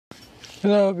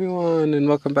Hello, everyone, and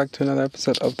welcome back to another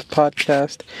episode of the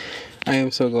podcast. I am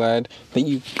so glad that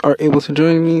you are able to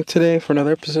join me today for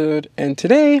another episode. And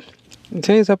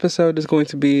today's episode is going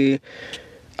to be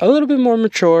a little bit more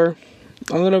mature,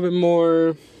 a little bit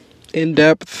more in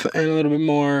depth, and a little bit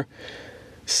more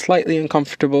slightly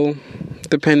uncomfortable,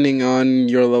 depending on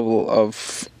your level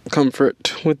of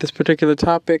comfort with this particular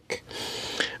topic.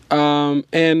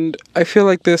 And I feel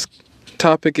like this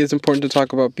topic is important to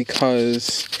talk about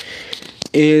because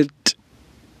it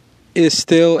is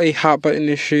still a hot button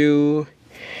issue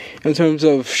in terms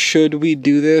of should we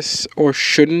do this or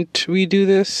shouldn't we do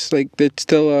this. Like, it's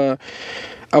still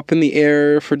up in the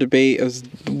air for debate as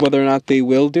whether or not they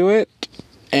will do it,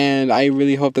 and I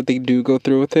really hope that they do go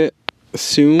through with it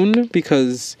soon,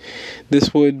 because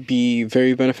this would be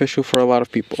very beneficial for a lot of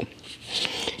people.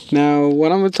 Now,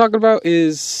 what I'm going to talk about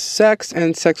is sex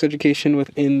and sex education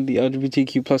within the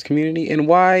LGBTQ plus community, and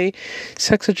why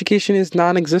sex education is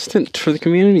non-existent for the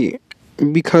community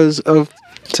because of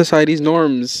society's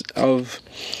norms of,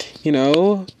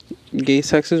 gay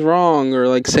sex is wrong, or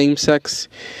like same-sex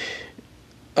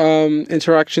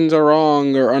interactions are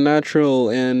wrong or unnatural.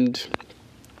 And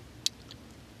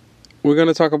we're going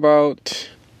to talk about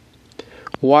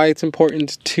why it's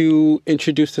important to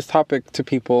introduce this topic to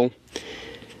people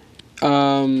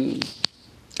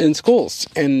in schools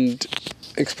and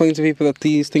explain to people that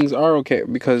these things are okay,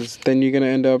 because then you're going to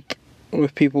end up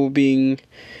with people being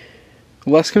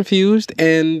less confused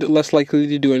and less likely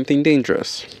to do anything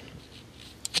dangerous.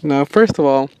 Now, first of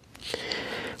all,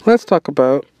 let's talk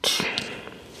about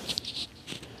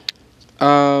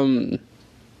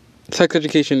sex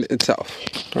education itself,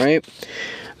 right?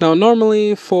 Now,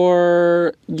 normally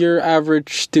for your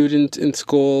average student in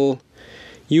school,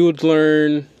 you would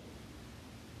learn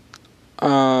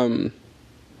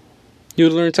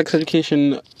sex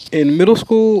education in middle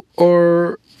school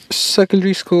or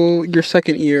secondary school. Your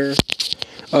second year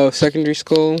of secondary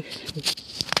school,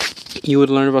 you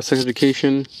would learn about sex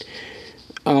education.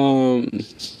 And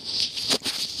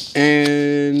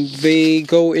they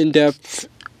go in depth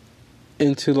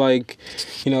into like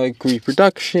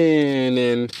reproduction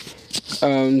and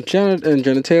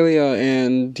genitalia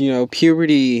and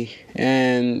puberty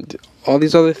and all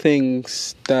these other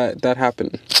things that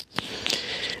happen.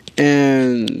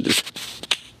 And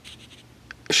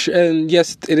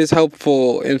yes, it is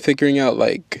helpful in figuring out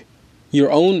like your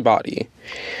own body,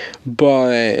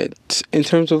 but in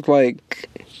terms of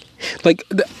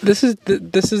this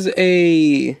is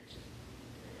a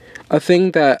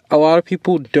thing that a lot of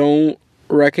people don't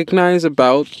recognize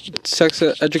about sex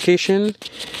education,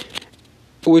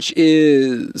 which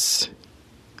is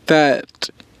that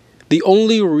the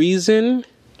only reason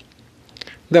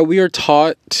that we are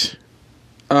taught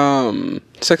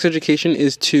sex education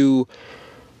is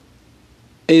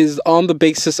on the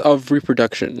basis of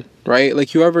reproduction, right?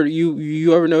 Like, you ever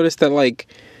notice that, like,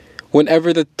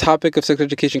 whenever the topic of sex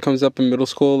education comes up in middle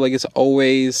school, like, it's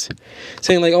always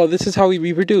saying like, oh, this is how we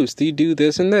reproduce, you do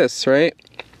this and this, right?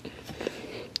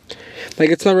 Like,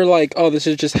 it's never like, oh, this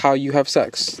is just how you have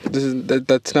sex.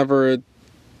 That's never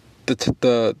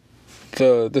the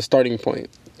starting point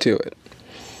to it.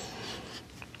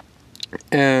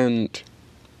 And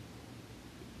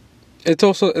it's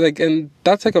also like, and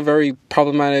that's like a very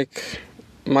problematic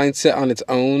mindset on its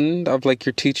own, of like,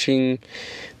 you're teaching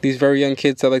these very young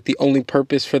kids that like the only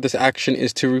purpose for this action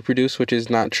is to reproduce, which is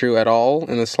not true at all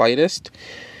in the slightest.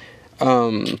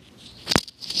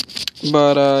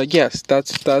 But yes,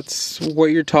 that's what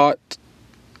you're taught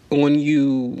when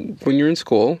you're in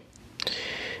school.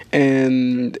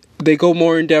 And they go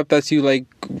more in depth as you like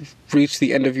reach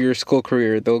the end of your school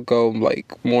career. They'll go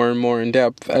like more and more in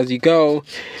depth as you go.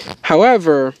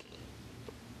 However,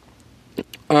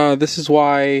 this is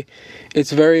why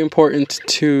it's very important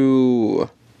to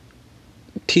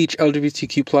teach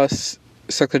LGBTQ plus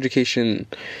sex education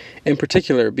in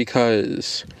particular,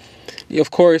 because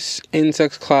of course in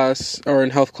sex class, or in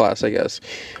health class, I guess,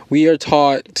 we are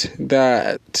taught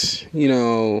that,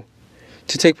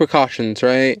 to take precautions,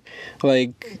 right?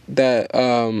 Like that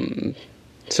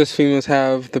cis females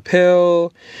have the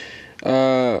pill,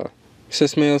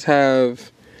 cis males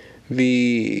have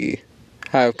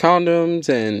condoms,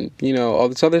 and all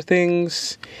these other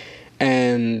things.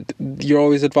 And you're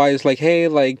always advised like, hey,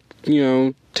 like,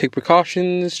 take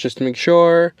precautions just to make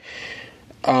sure.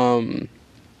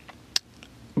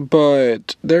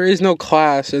 But there is no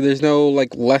class, or there's no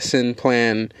like lesson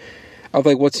plan of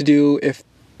like what to do if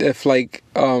like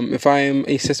if I am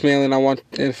a cis male and I want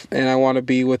to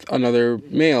be with another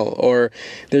male, or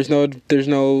there's no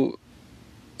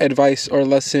advice or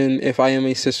lesson if I am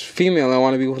a cis female and I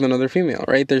want to be with another female,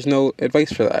 right? There's no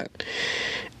advice for that.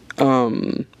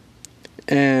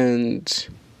 And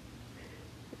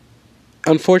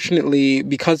unfortunately,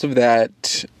 because of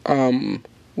that,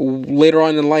 later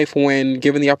on in life, when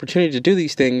given the opportunity to do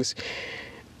these things,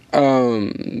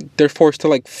 they're forced to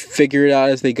like figure it out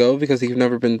as they go because they've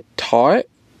never been taught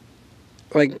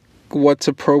like what's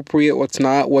appropriate, what's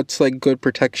not, what's like good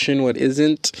protection, what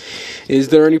isn't. Is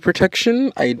there any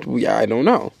protection? I don't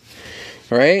know,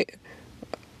 right?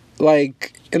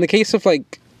 Like in the case of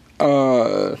like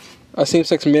a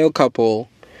same-sex male couple,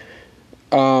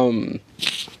 that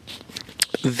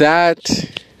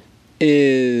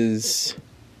is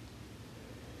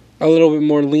a little bit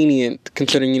more lenient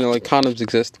considering, like condoms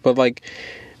exist. But like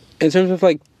in terms of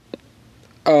like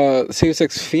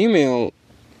same-sex female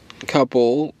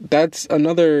couple, that's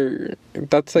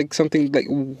like something like,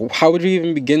 how would you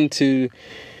even begin to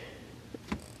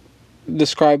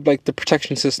describe like the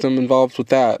protection system involved with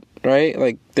that, right?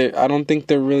 Like I don't think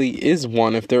there really is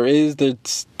one. If there is,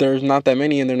 there's not that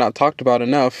many, and they're not talked about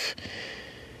enough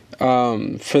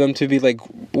for them to be like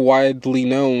widely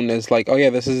known as like, oh yeah,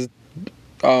 this is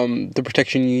the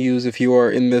protection you use if you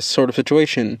are in this sort of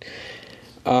situation.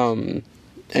 And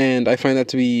I find that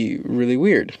to be really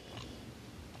weird.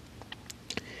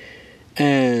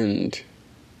 And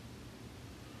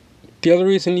the other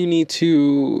reason you need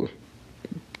to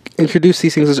introduce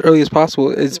these things as early as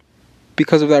possible is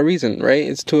because of that reason, right?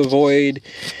 It's to avoid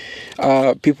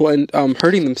people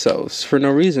hurting themselves for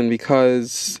no reason,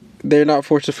 because they're not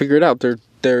forced to figure it out.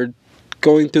 They're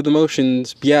going through the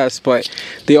motions, yes, but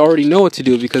they already know what to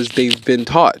do because they've been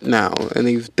taught now, and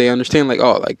they understand like,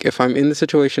 oh, like if I'm in the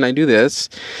situation, I do this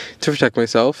to protect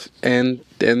myself, and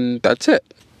that's it,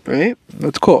 right?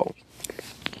 That's cool.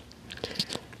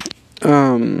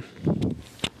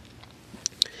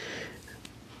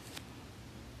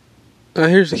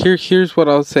 Here's what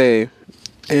I'll say,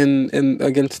 and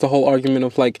against the whole argument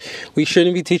of like we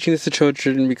shouldn't be teaching this to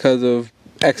children because of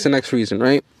X and X reason,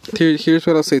 right? Here's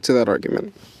what I'll say to that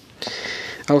argument.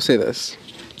 I'll say this: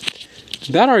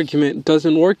 that argument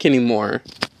doesn't work anymore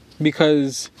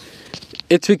because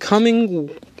it's becoming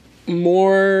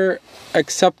more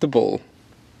acceptable,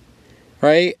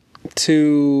 right,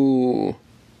 to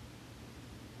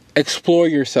explore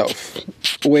yourself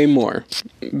way more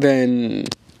than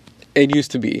it used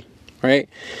to be, right?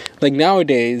 Like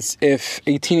nowadays, if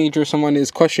a teenager or someone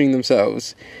is questioning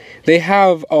themselves, they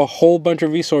have a whole bunch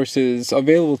of resources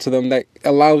available to them that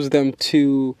allows them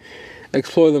to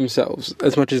explore themselves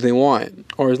as much as they want,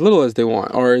 or as little as they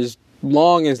want, or as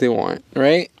long as they want,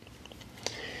 right?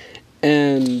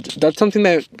 And that's something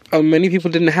that many people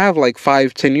didn't have like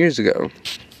 5-10 years ago.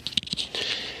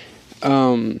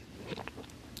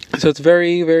 So it's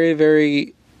very, very,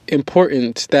 very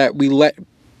important that we let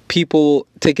people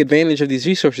take advantage of these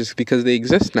resources because they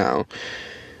exist now.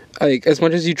 Like, as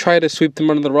much as you try to sweep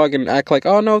them under the rug and act like,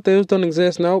 oh, no, those don't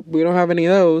exist. Nope, we don't have any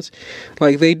of those.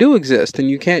 Like, they do exist, and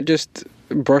you can't just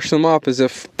brush them off as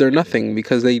if they're nothing,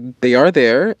 because they are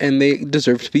there, and they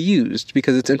deserve to be used,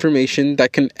 because it's information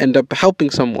that can end up helping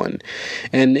someone.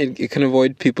 And it can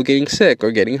avoid people getting sick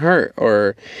or getting hurt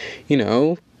or,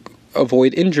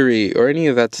 avoid injury or any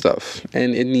of that stuff.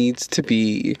 And it needs to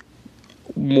be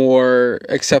more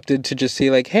accepted to just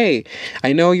say like, hey,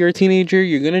 I know you're a teenager,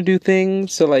 you're gonna do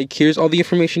things, so like here's all the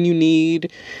information you need.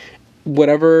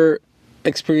 Whatever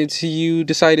experience you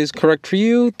decide is correct for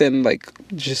you, then like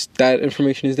just that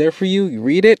information is there for you. You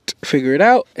read it, figure it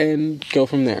out, and go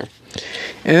from there.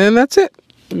 And then that's it.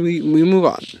 We move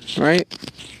on, right?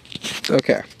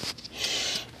 Okay.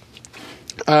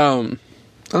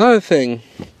 Another thing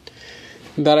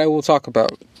that I will talk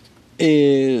about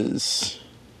is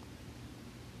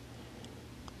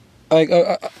like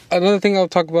another thing I'll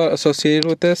talk about associated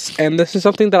with this, and this is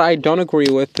something that I don't agree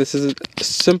with. This is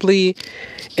simply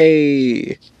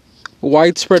a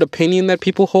widespread opinion that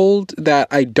people hold that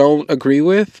I don't agree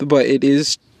with, but it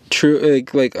is true.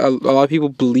 Like a lot of people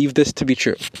believe this to be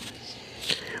true,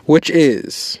 which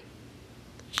is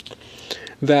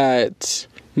that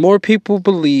more people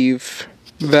believe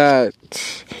that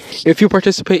if you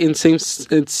participate in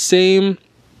same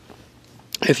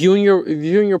if you and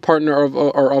your partner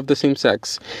are of the same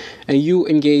sex, and you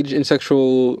engage in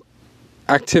sexual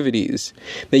activities,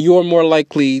 that you are more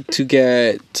likely to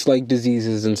get like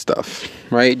diseases and stuff,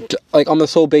 right? Like on the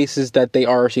sole basis that they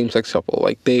are a same-sex couple,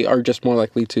 like they are just more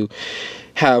likely to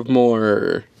have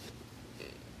more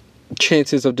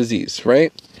chances of disease,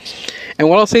 right? And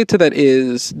what I'll say to that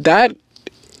is that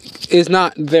is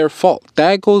not their fault.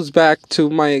 That goes back to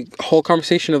my whole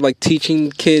conversation of like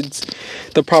teaching kids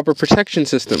the proper protection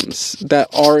systems that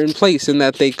are in place and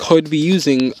that they could be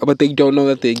using, but they don't know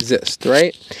that they exist,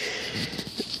 right?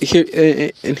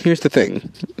 Here's the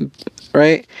thing,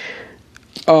 right?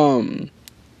 It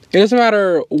doesn't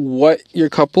matter what your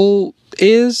couple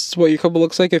is, what your couple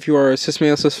looks like, if you are a cis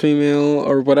male, cis female,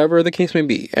 or whatever the case may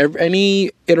be.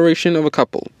 Any iteration of a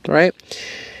couple, right?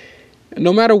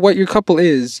 No matter what your couple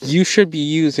is, you should be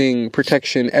using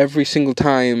protection every single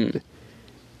time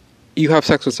you have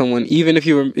sex with someone, even if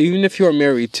you are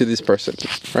married to this person,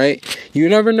 right? You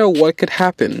never know what could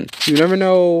happen. You never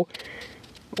know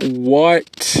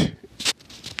what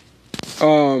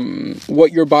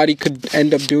your body could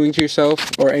end up doing to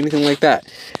yourself or anything like that.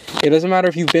 It doesn't matter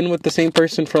if you've been with the same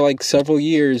person for like several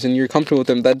years and you're comfortable with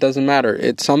them. That doesn't matter.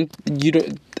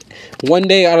 One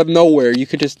day out of nowhere,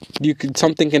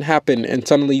 something can happen and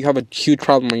suddenly you have a huge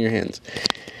problem on your hands.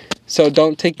 So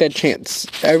don't take that chance.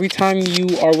 Every time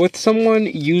you are with someone,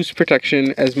 use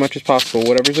protection as much as possible.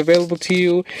 Whatever's available to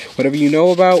you, whatever you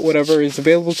know about, whatever is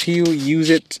available to you, use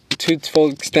it to its full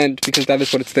extent, because that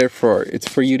is what it's there for. It's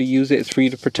for you to use it. It's for you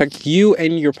to protect you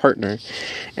and your partner.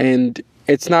 And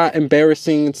it's not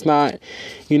embarrassing. It's not,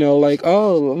 like,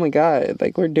 oh my God,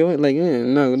 like we're doing, like,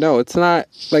 no, it's not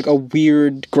like a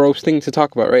weird, gross thing to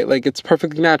talk about, right? Like, it's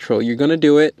perfectly natural. You're gonna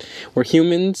do it. We're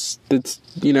humans. It's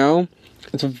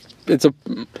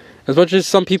as much as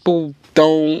some people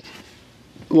don't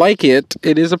like it,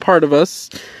 it is a part of us,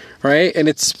 right? And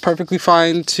it's perfectly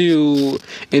fine to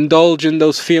indulge in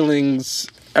those feelings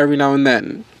every now and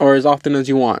then, or as often as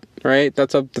you want, right?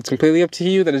 That's completely up to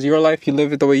you. That is your life. You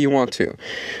live it the way you want to.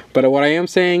 But what I am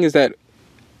saying is that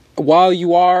while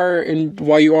you are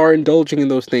indulging in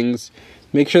those things,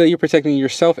 make sure that you're protecting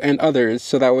yourself and others,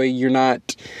 so that way you're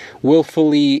not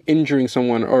willfully injuring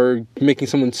someone or making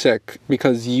someone sick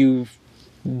because you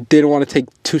didn't want to take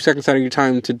 2 seconds out of your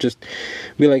time to just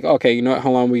be like, okay, you know what,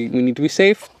 hold on, we need to be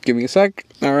safe. Give me a sec.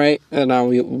 All right, and now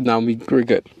we're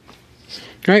good.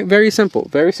 All right, very simple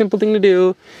thing to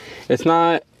do. It's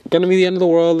not gonna be the end of the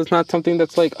world. It's not something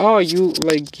that's like, oh, it's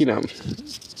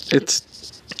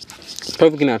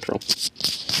perfectly natural.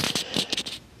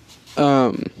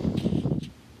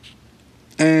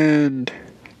 And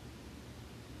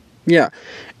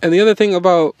the other thing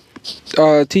about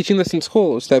teaching this in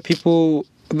schools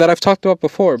that I've talked about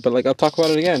before, but like I'll talk about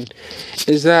it again,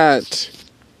 is that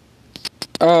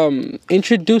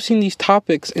introducing these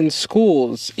topics in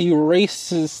schools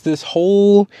erases this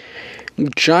whole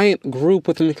giant group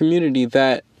within the community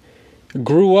that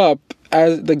grew up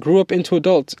into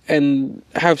adults and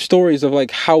have stories of like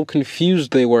how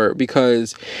confused they were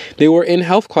because they were in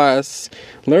health class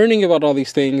learning about all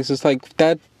these things. It's like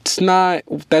that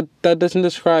doesn't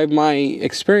describe my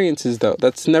experiences, though.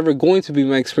 That's never going to be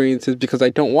my experiences because I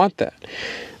don't want that,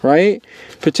 right?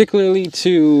 Particularly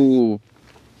to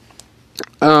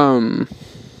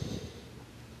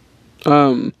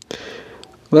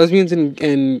lesbians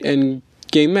and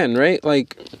gay men, right?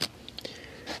 Like,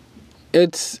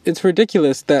 it's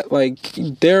ridiculous that like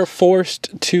they're forced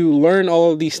to learn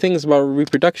all of these things about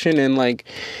reproduction and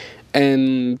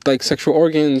sexual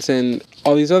organs and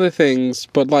all these other things,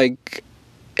 but like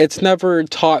it's never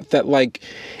taught that like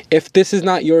if this is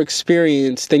not your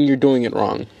experience, then you're doing it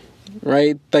wrong,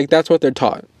 right? Like that's what they're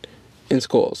taught in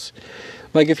schools.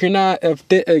 Like if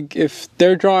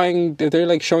they're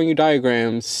like showing you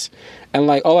diagrams and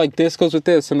like, oh, like this goes with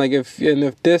this, and like if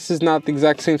this is not the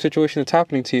exact same situation that's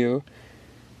happening to you,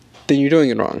 then you're doing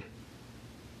it wrong.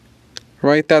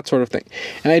 Right? That sort of thing.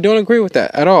 And I don't agree with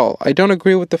that at all. I don't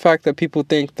agree with the fact that people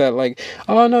think that like,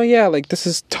 oh no, yeah, like this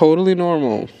is totally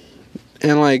normal.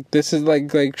 And like this is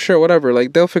like sure, whatever,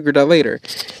 like they'll figure it out later.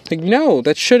 Like no,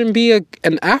 that shouldn't be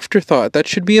an afterthought. That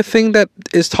should be a thing that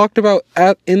is talked about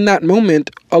in that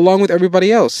moment along with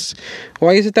everybody else.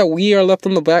 Why is it that we are left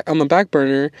on the back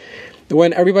burner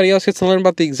when everybody else gets to learn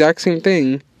about the exact same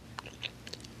thing?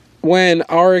 When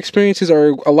our experiences are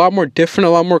a lot more different, a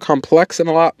lot more complex, and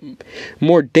a lot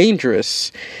more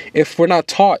dangerous if we're not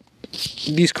taught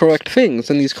these correct things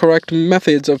and these correct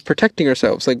methods of protecting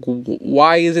ourselves. Like,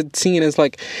 why is it seen as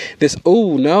like this,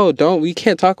 oh, no, we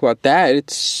can't talk about that.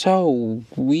 It's so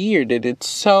weird and it's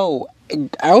so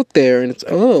out there and it's,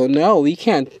 oh, no, we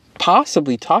can't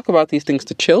possibly talk about these things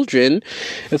to children.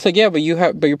 It's like, yeah, but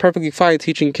you're perfectly fine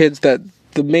teaching kids that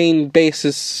the main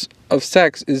basis of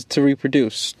sex is to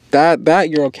reproduce. That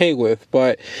you're okay with,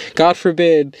 but God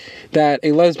forbid that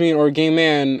a lesbian or a gay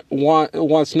man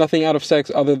wants nothing out of sex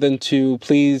other than to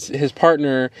please his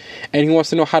partner, and he wants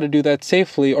to know how to do that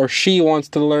safely, or she wants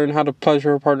to learn how to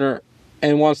pleasure her partner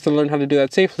and wants to learn how to do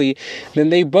that safely, then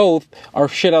they both are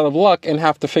shit out of luck and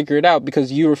have to figure it out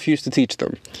because you refuse to teach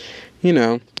them. You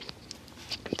know,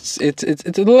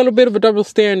 it's a little bit of a double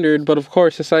standard, but of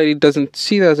course society doesn't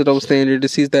see that as a double standard. It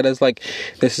sees that as like,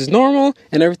 this is normal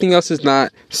and everything else is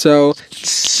not, so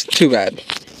it's too bad.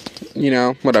 You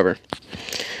know, whatever.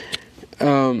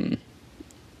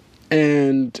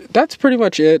 And that's pretty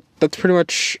much it. That's pretty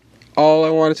much all I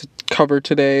wanted to cover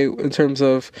today in terms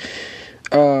of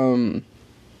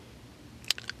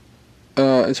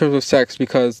sex,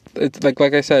 because it's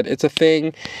like I said, it's a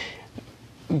thing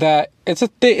that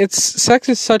sex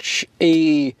is such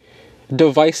a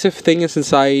divisive thing in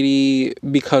society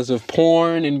because of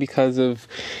porn and because of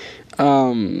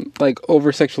like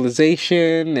over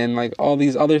sexualization and like all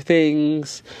these other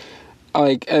things.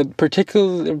 Like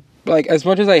particularly, like, as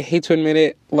much as I hate to admit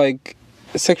it, like,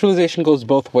 sexualization goes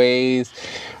both ways,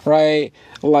 right?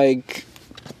 Like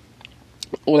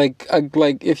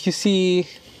if you see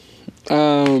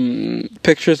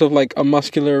pictures of like a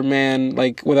muscular man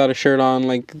like without a shirt on,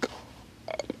 like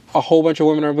a whole bunch of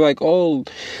women are like, oh,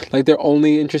 like they're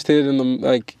only interested in them,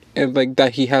 like, in, like,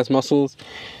 that he has muscles.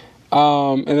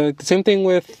 And then the same thing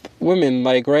with women,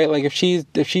 like, right? Like if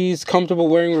she's comfortable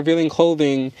wearing revealing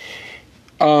clothing,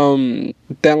 then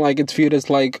like it's viewed as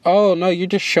like, oh no, you're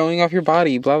just showing off your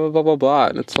body, blah blah blah blah blah.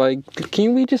 And it's like,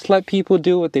 can we just let people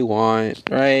do what they want,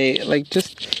 right? Like,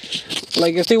 just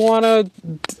like if they wanna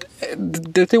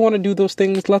do those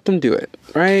things, let them do it,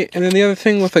 right? And then the other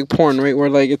thing with like porn, right, where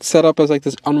like it's set up as like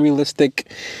this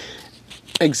unrealistic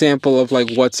example of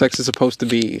like what sex is supposed to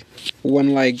be,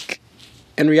 when like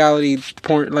in reality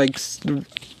porn, like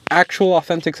actual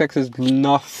authentic sex is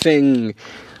nothing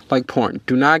like porn.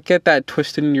 Do not get that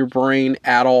twisted in your brain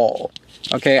at all.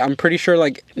 Okay, I'm pretty sure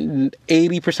like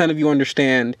 80% of you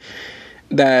understand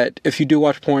that if you do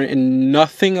watch porn, and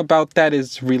nothing about that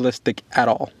is realistic at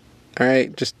all. All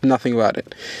right, just nothing about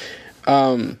it.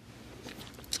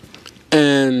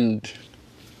 And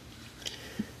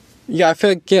yeah, I feel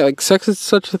like, yeah, like sex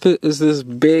is is this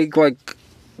big like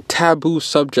taboo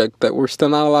subject that we're still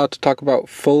not allowed to talk about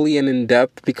fully and in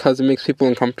depth because it makes people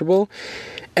uncomfortable.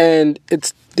 And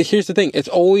here's the thing, it's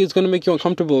always going to make you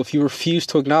uncomfortable if you refuse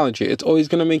to acknowledge it. It's always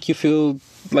going to make you feel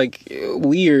like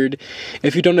weird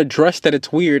if you don't address that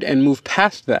it's weird and move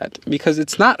past that, because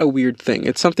it's not a weird thing.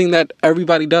 It's something that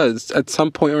everybody does at some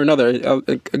point or another,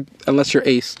 unless you're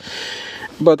ace.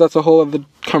 But that's a whole other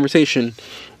conversation.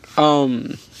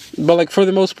 But like for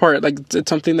the most part, like it's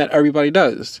something that everybody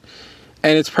does.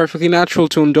 And it's perfectly natural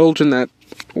to indulge in that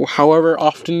however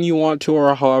often you want to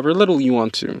or however little you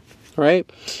want to. Right?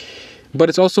 But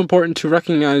it's also important to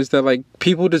recognize that like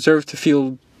people deserve to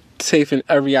feel safe in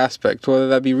every aspect, whether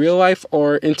that be real life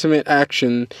or intimate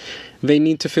action. They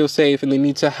need to feel safe, and they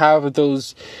need to have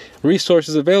those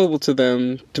resources available to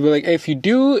them to be like, hey, if you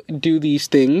do these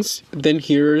things, then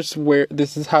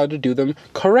this is how to do them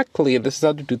correctly, and this is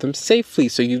how to do them safely,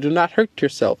 so you do not hurt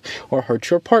yourself or hurt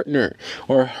your partner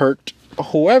or hurt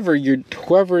whoever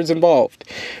is involved,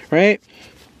 right?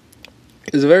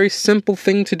 It's a very simple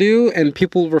thing to do, and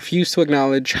people refuse to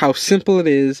acknowledge how simple it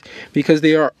is because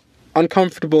they are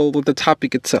uncomfortable with the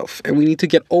topic itself. And we need to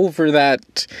get over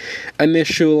that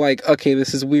initial, like, okay,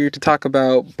 this is weird to talk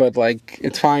about, but, like,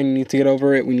 it's fine, we need to get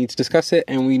over it, we need to discuss it,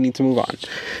 and we need to move on,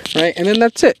 right? And then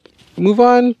that's it. Move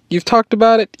on. You've talked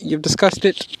about it, you've discussed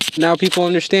it, now people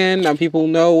understand, now people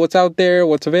know what's out there,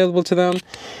 what's available to them,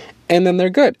 and then they're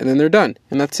good, and then they're done,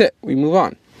 and that's it. We move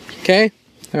on. Okay?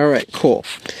 Alright, cool.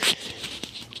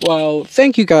 Well,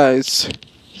 thank you guys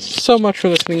so much for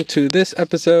listening to this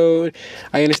episode.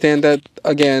 I understand that,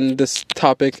 again, this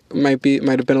topic might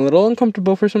have been a little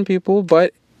uncomfortable for some people,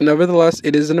 but nevertheless,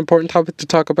 it is an important topic to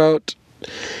talk about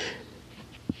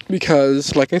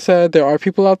because, like I said, there are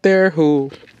people out there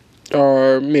who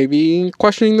are maybe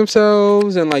questioning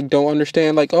themselves and like don't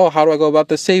understand, like, oh, how do I go about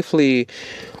this safely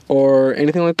or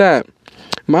anything like that.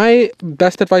 My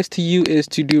best advice to you is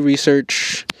to do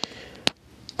research.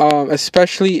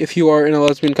 Especially if you are in a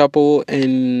lesbian couple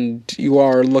and you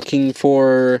are looking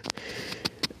for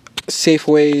safe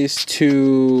ways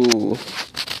to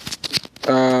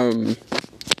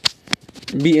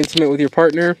be intimate with your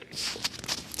partner,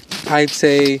 I'd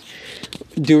say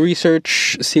do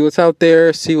research, see what's out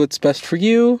there, see what's best for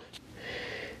you,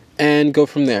 and go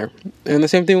from there. And the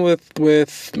same thing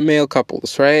with male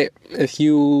couples, right?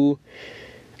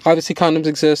 Obviously, condoms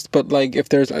exist, but like if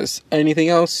there's anything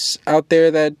else out there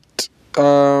that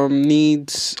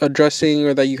needs addressing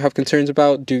or that you have concerns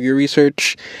about, do your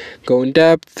research, go in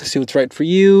depth, see what's right for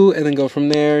you, and then go from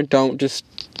there. Don't just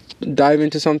dive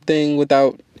into something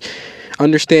without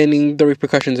understanding the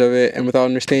repercussions of it, and without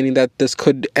understanding that this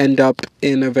could end up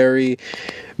in a very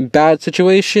bad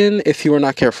situation if you are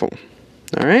not careful.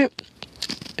 All right?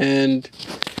 And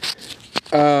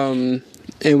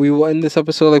we will end this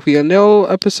episode like we end all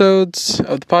episodes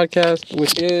of the podcast,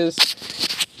 which is: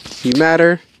 you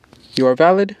matter, you are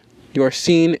valid, you are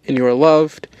seen, and you are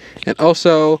loved. And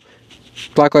also,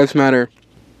 Black Lives Matter.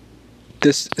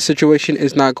 This situation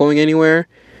is not going anywhere.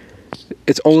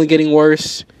 It's only getting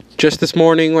worse. Just this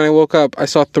morning when I woke up, I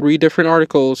saw 3 different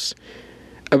articles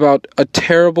about a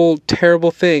terrible, terrible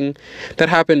thing that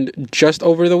happened just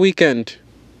over the weekend.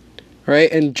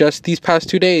 Right? And just these past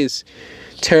 2 days.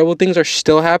 Terrible things are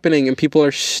still happening and people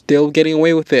are still getting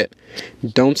away with it.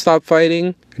 Don't stop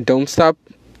fighting. Don't stop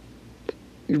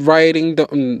rioting.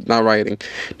 Not rioting.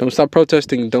 Don't stop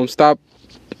protesting. Don't stop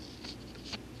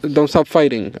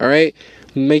fighting. All right?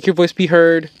 Make your voice be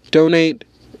heard. Donate.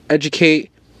 Educate.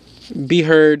 Be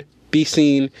heard. Be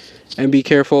seen. And be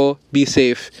careful. Be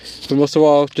safe. But most of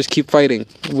all, just keep fighting.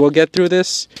 We'll get through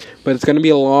this, but it's going to be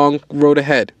a long road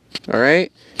ahead. All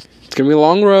right? It's going to be a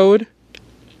long road.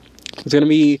 It's going to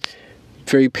be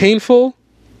very painful.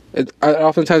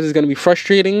 Oftentimes it's going to be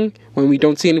frustrating when we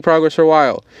don't see any progress for a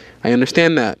while. I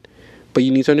understand that. But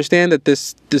you need to understand that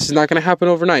this is not going to happen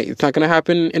overnight. It's not going to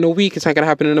happen in a week. It's not going to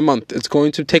happen in a month. It's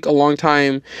going to take a long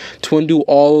time to undo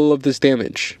all of this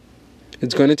damage.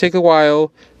 It's going to take a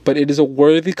while, but it is a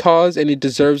worthy cause and it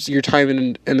deserves your time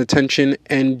and attention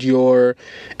and your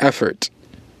effort.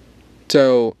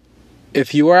 So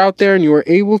if you are out there and you are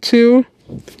able to,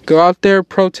 go out there,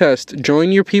 protest,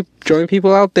 join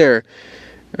people out there.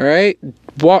 All right?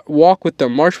 Walk with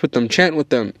them, march with them, chant with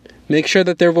them. Make sure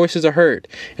that their voices are heard.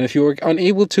 And if you are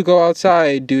unable to go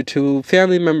outside due to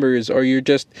family members, or you're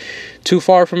just too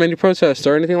far from any protests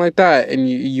or anything like that, and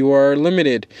you are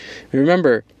limited,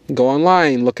 remember, go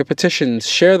online, look at petitions,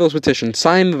 share those petitions,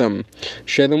 sign them,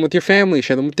 share them with your family,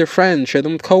 share them with your friends, share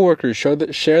them with coworkers, share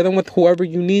them with whoever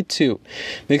you need to.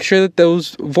 Make sure that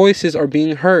those voices are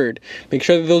being heard. Make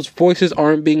sure that those voices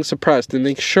aren't being suppressed, and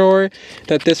make sure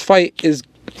that this fight is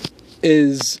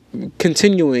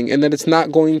continuing and that it's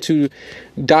not going to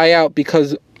die out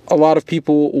because a lot of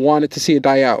people wanted to see it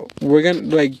die out. We're going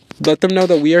to let them know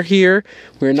that we are here.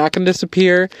 We're not going to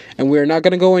disappear, and we're not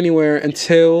going to go anywhere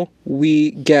until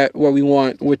we get what we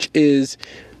want, which is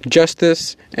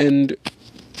justice and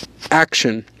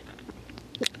action.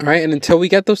 All right? And until we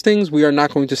get those things, we are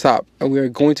not going to stop, and we are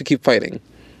going to keep fighting.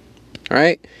 All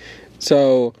right?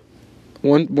 So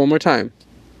one more time.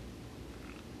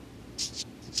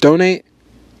 Donate,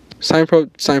 sign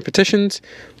petitions,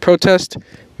 protest,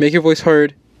 make your voice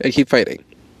heard, and keep fighting.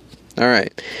 All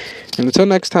right. And until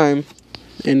next time,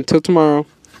 and until tomorrow,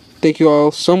 thank you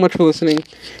all so much for listening,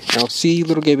 and I'll see you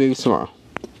little gay babies tomorrow.